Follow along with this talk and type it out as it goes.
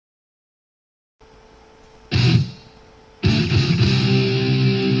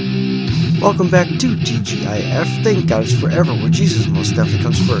Welcome back to TGIF. Thank God it's forever, where Jesus most definitely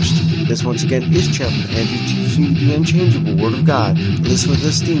comes first. This once again is Chaplain Andrew teaching you the unchangeable Word of God. Listen to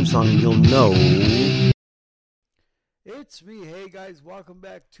this theme song and you'll know. It's me. Hey guys, welcome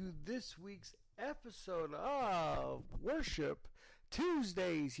back to this week's episode of Worship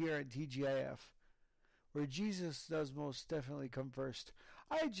Tuesdays here at TGIF, where Jesus does most definitely come first.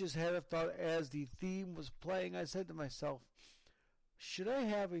 I just had a thought as the theme was playing. I said to myself, should I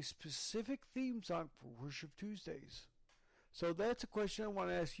have a specific theme song for Worship Tuesdays? So that's a question I want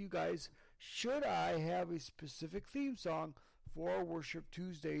to ask you guys. Should I have a specific theme song for Worship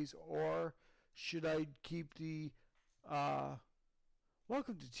Tuesdays, or should I keep the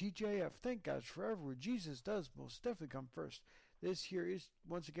welcome to TGIF, thank God forever, where Jesus does most definitely come first. This here is,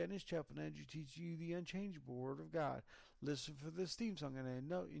 once again, is Chaplain Andrew teaching you the unchangeable Word of God. Listen for this theme song and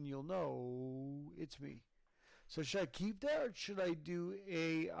you'll know it's me. So should I keep that, or should I do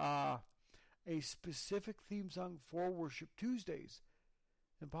a specific theme song for Worship Tuesdays,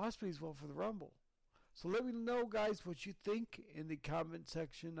 and possibly as well for the Rumble? So let me know, guys, what you think in the comment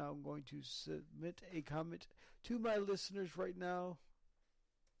section. I'm going to submit a comment to my listeners right now.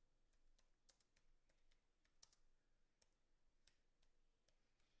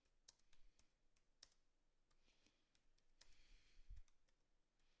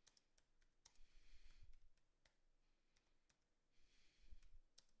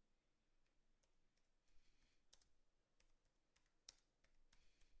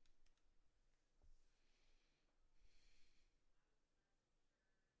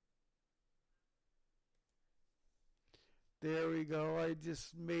 There we go. I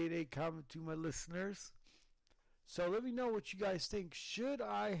just made a comment to my listeners. So let me know what you guys think. Should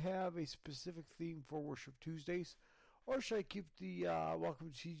I have a specific theme for Worship Tuesdays, or should I keep the Welcome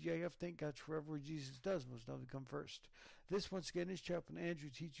to TGIF, thank God forever, Jesus does most definitely come first? This, once again, is Chaplain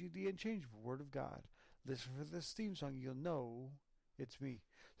Andrew teaching you the unchangeable Word of God. Listen for this theme song, you'll know it's me.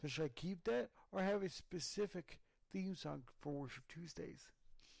 So should I keep that, or have a specific theme song for Worship Tuesdays?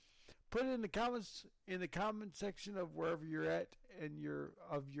 Put it in the comments, in the comment section of wherever you're at and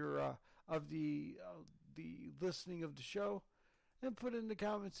the listening of the show, and put it in the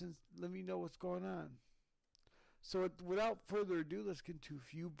comments and let me know what's going on. So without further ado, let's get into a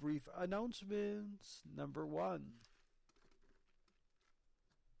few brief announcements. Number one,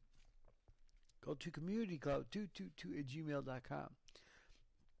 go to communitycloud222@gmail.com.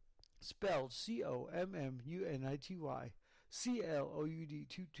 Spelled COMMUNITY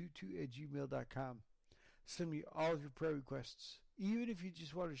CLOUD222@gmail.com. Send me all of your prayer requests. Even if you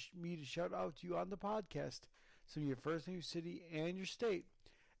just want me to shout out to you on the podcast, send me your first name, your city, and your state,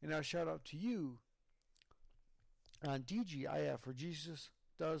 and I'll shout out to you on TGIF, where Jesus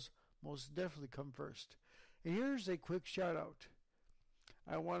does most definitely come first. And here's a quick shout out.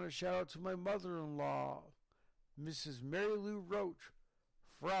 I want to shout out to my mother-in-law, Mrs. Mary Lou Roach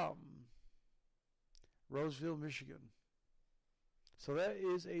from Roseville, Michigan. So that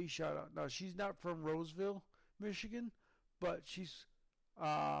is a shout out. Now, she's not from Roseville, Michigan, but she's,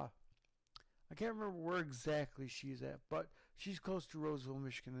 I can't remember where exactly she's at, but she's close to Roseville,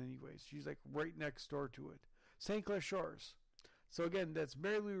 Michigan anyways. She's like right next door to it. St. Clair Shores. So again, that's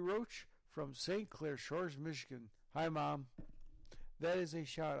Mary Lou Roach from St. Clair Shores, Michigan. Hi, Mom. That is a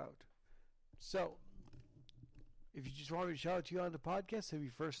shout out. So, if you just want me to shout out to you on the podcast, have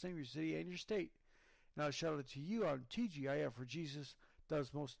your first name, your city, and your state. And I'll shout out to you on TGIF, where Jesus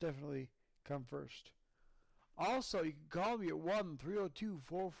does most definitely come first. Also, you can call me at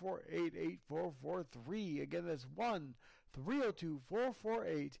 1-302-448-8443. Again, that's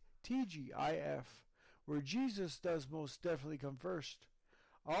 1-302-448-TGIF, where Jesus does most definitely come first.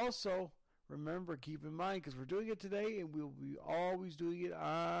 Also, remember, keep in mind, because we're doing it today, and we'll be always doing it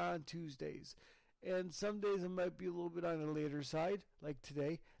on Tuesdays. And some days it might be a little bit on the later side, like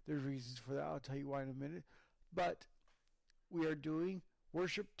today. There's reasons for that. I'll tell you why in a minute. But we are doing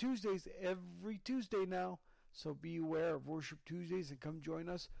Worship Tuesdays every Tuesday now. So be aware of Worship Tuesdays and come join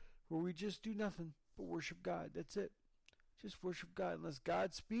us, where we just do nothing but worship God. That's it. Just worship God unless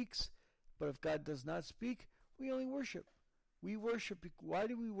God speaks. But if God does not speak, we only worship. We worship. Why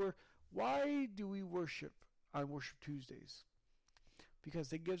do we worship on Worship Tuesdays?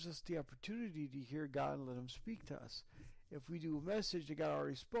 Because it gives us the opportunity to hear God and let Him speak to us. If we do a message that God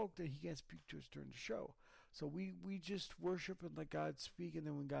already spoke, then He can't speak to us during the show. So we just worship and let God speak, and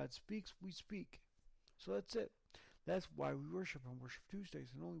then when God speaks, we speak. So that's it. That's why we worship on Worship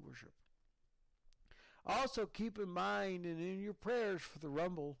Tuesdays and only worship. Also, keep in mind and in your prayers for the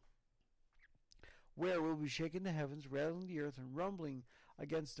Rumble, where we'll be shaking the heavens, rattling the earth, and rumbling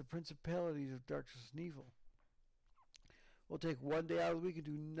against the principalities of darkness and evil. We'll take one day out of the week and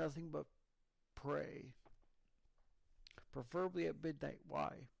do nothing but pray. Preferably at midnight.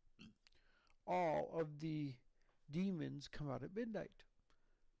 Why? All of the demons come out at midnight.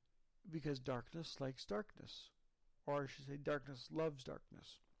 Because darkness likes darkness. Or I should say darkness loves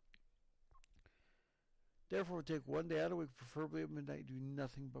darkness. Therefore, take one day out of the week, preferably at midnight, do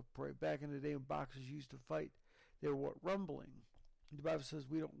nothing but pray. Back in the day when boxers used to fight, they were what? Rumbling. The Bible says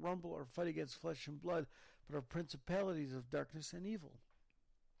we don't rumble or fight against flesh and blood, but are principalities of darkness and evil.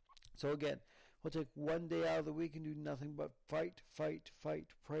 So again, we'll take one day out of the week and do nothing but fight, fight, fight,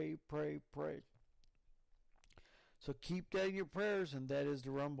 pray, pray, pray. So keep that in your prayers, and that is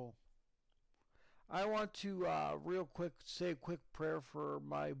the rumble. I want to real quick say a quick prayer for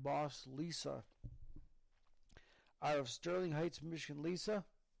my boss, Lisa. Out of Sterling Heights, Michigan. Lisa,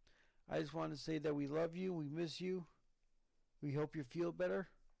 I just want to say that we love you, we miss you, we hope you feel better.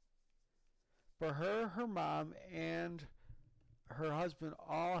 For her, her mom, and her husband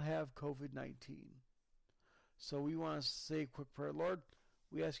all have COVID-19. So we want to say a quick prayer. Lord,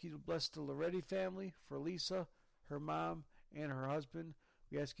 we ask you to bless the Loretti family, for Lisa, her mom, and her husband.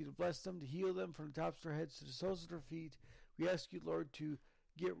 We ask you to bless them, to heal them from the tops of their heads to the soles of their feet. We ask you, Lord, to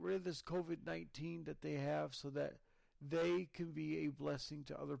get rid of this COVID-19 that they have so that they can be a blessing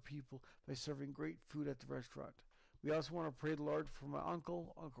to other people by serving great food at the restaurant. We also want to pray the Lord for my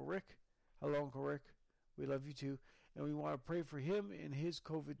uncle, Uncle Rick. Hello, Uncle Rick. We love you too. And we want to pray for him and his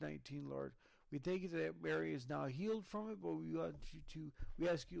COVID-19, Lord. We thank you that Mary is now healed from it, but we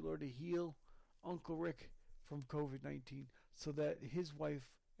ask you, Lord, to heal Uncle Rick from COVID-19 so that his wife,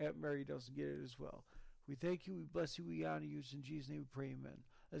 Aunt Mary, doesn't get it as well. We thank you, we bless you, we honor you. It's in Jesus' name we pray, amen.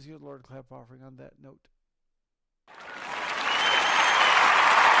 Let's give the Lord a clap offering on that note.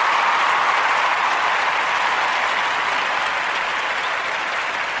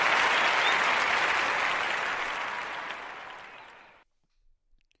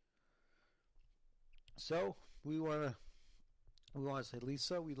 So we want to say,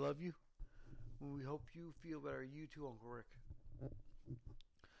 Lisa, we love you. We hope you feel better. You too, Uncle Rick.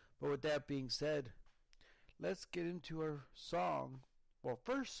 But with that being said, let's get into our song. Well,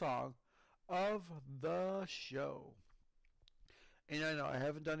 first song of the show. And I know I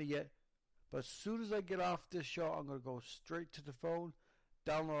haven't done it yet, but as soon as I get off this show, I'm going to go straight to the phone,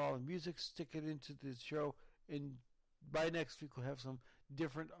 download all the music, stick it into the show, and by next week we'll have some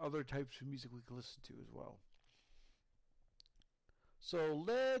different other types of music we can listen to as well. So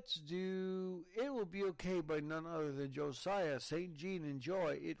let's do It Will Be Okay by none other than Josiah St. Jean.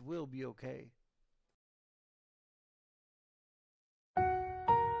 Enjoy It Will Be Okay.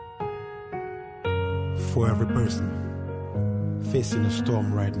 For every person facing a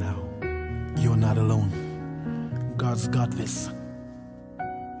storm right now, you're not alone. God's got this.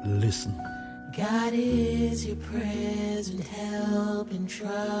 Listen. God is your present help in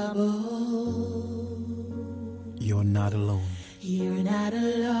trouble. You're not alone. You're not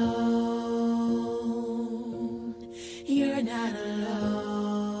alone. You're not alone.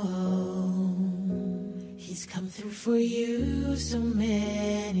 He's come through for you so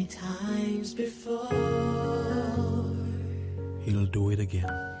many times before. He'll do it again.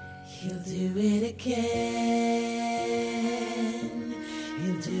 He'll do it again.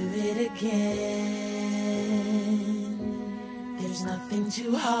 He'll do it again. There's nothing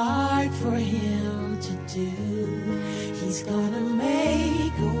too hard for him to do. He's gonna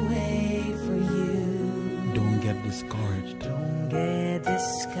make a way for you. Don't get discouraged. Don't get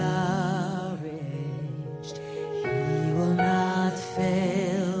discouraged. He will not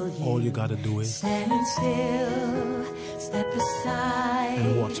fail you. All you gotta do is stand still, step aside,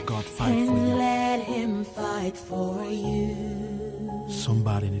 and watch God fight for and you. let him fight for you.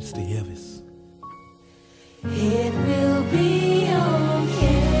 Somebody needs to hear this. It will be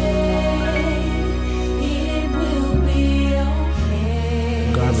okay. It will be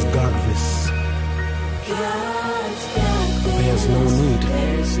okay. God's got this. God's got this. There's no need.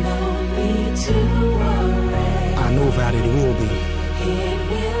 There's no need to worry. I know that it will be. It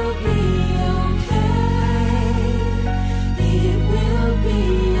will be okay. It will be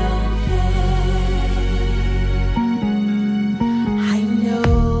okay. I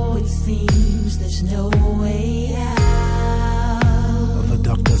know it seems there's no way out. The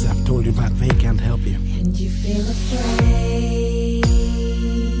doctors have told you that they can't help you. And you feel afraid.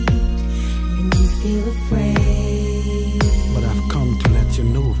 And you feel afraid. But I've come to let you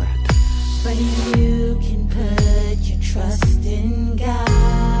know that. But you can put your trust in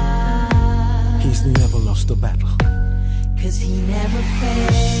God. He's never lost a battle. 'Cause he never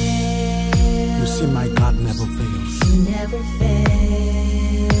fails. You see, my God never fails. He never fails.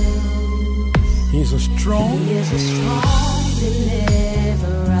 He's a strong, He is a strong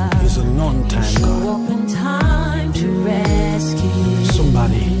deliverer. he's is an on-time Show God. up in time to rescue.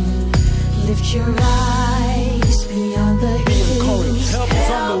 Somebody. Lift your eyes beyond the hills. Help is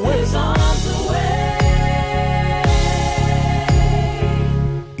on the way. Help is on the way.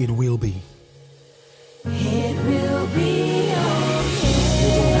 It will be. It will be okay. You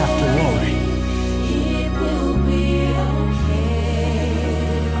don't have to worry. It will be okay.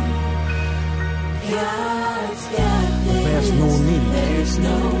 God's got this. There's no need. There's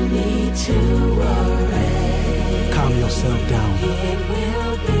no need to worry. Calm yourself down. It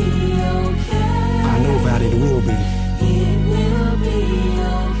will be okay. I know that it will be. It will be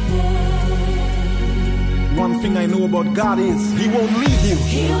okay. One thing I know about God is He won't leave you.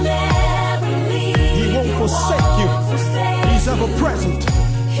 He'll never leave. He won't forsake you. He's ever present.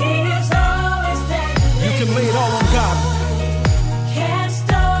 He's always there. You can lay it all on God.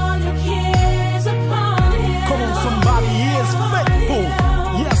 Cast all your cares upon Him. Come on, somebody. He is faithful.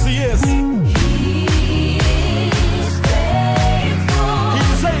 Yes, He is. He's faithful. He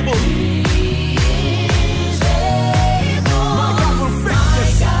is able. He's able. My God will fix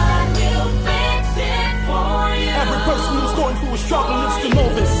this. God will fix it for you. Every person who's going through a struggle needs to know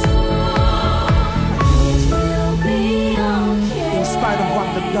this. It will be okay. In spite of what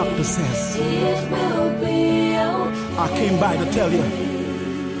the doctor says, It will be okay. I came by to tell you.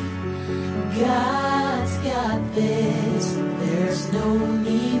 God's got this. There's no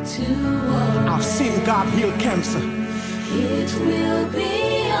need to worry. I've seen God heal cancer. It will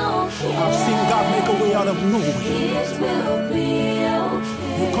be okay. I've seen God make a way out of no way. It will be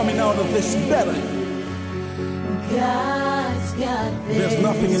okay. You're coming out of this better. God's got this. There's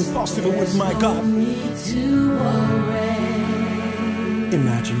nothing impossible with my God. No need to worry.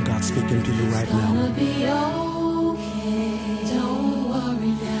 Imagine God speaking to you right It's now. gonna be okay. Don't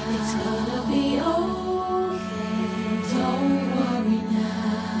worry now. It's gonna be okay. Don't worry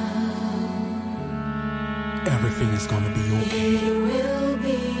now. Everything is gonna be okay. It will be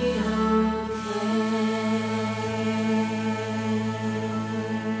okay.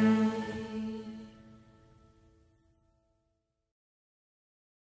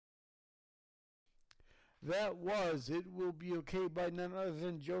 That was It Will Be Okay by none other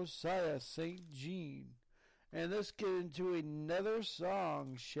than Josiah St. Jean. And let's get into another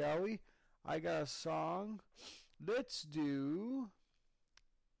song, shall we? I got a song. Let's do...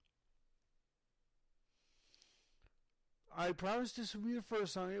 I promised this would be the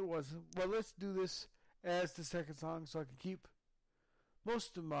first song. It wasn't. Well, let's do this as the second song so I can keep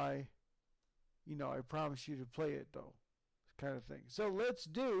most of my, I promise you to play it, though, kind of thing. So let's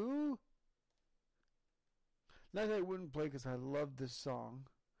do... Not that I wouldn't play because I love this song.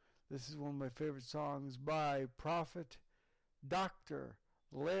 This is one of my favorite songs by Prophet Dr.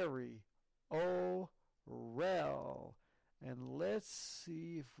 Larry O'Rell. And let's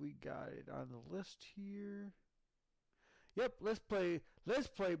see if we got it on the list here. Yep, let's play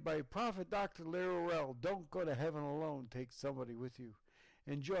by Prophet Dr. Larry O'Rell. Don't Go to Heaven Alone. Take somebody with you.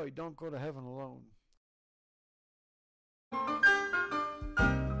 Enjoy Don't Go to Heaven Alone.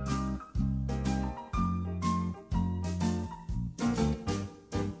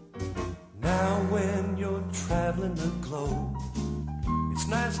 Now when you're traveling the globe, it's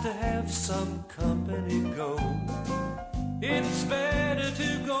nice to have some company go. It's better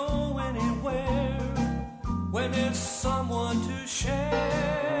to go anywhere when there's someone to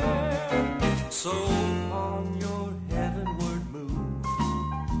share. So on your heavenward move,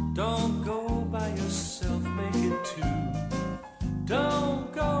 don't go by yourself, make it two.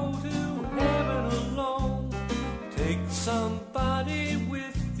 Don't go to heaven alone, take somebody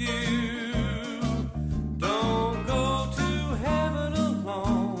with you. Don't go to heaven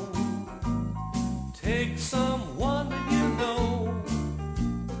alone, take someone that you know.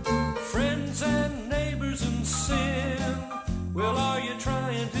 Friends and neighbors and sin, well, are you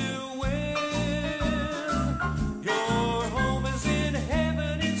trying to win? Your home is in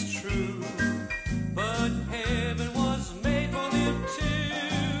heaven, it's true, but heaven was made for them too.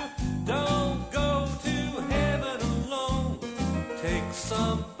 Don't go to heaven alone, take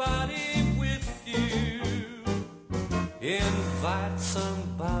somebody with you. Invite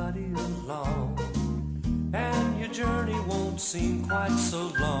somebody along, and your journey won't seem quite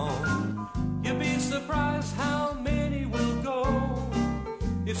so long. You'll be surprised how many will go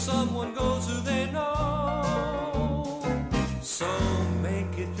if someone goes who they know. So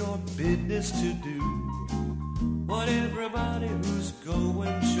make it your business to do what everybody who's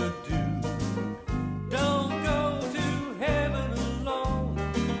going should do.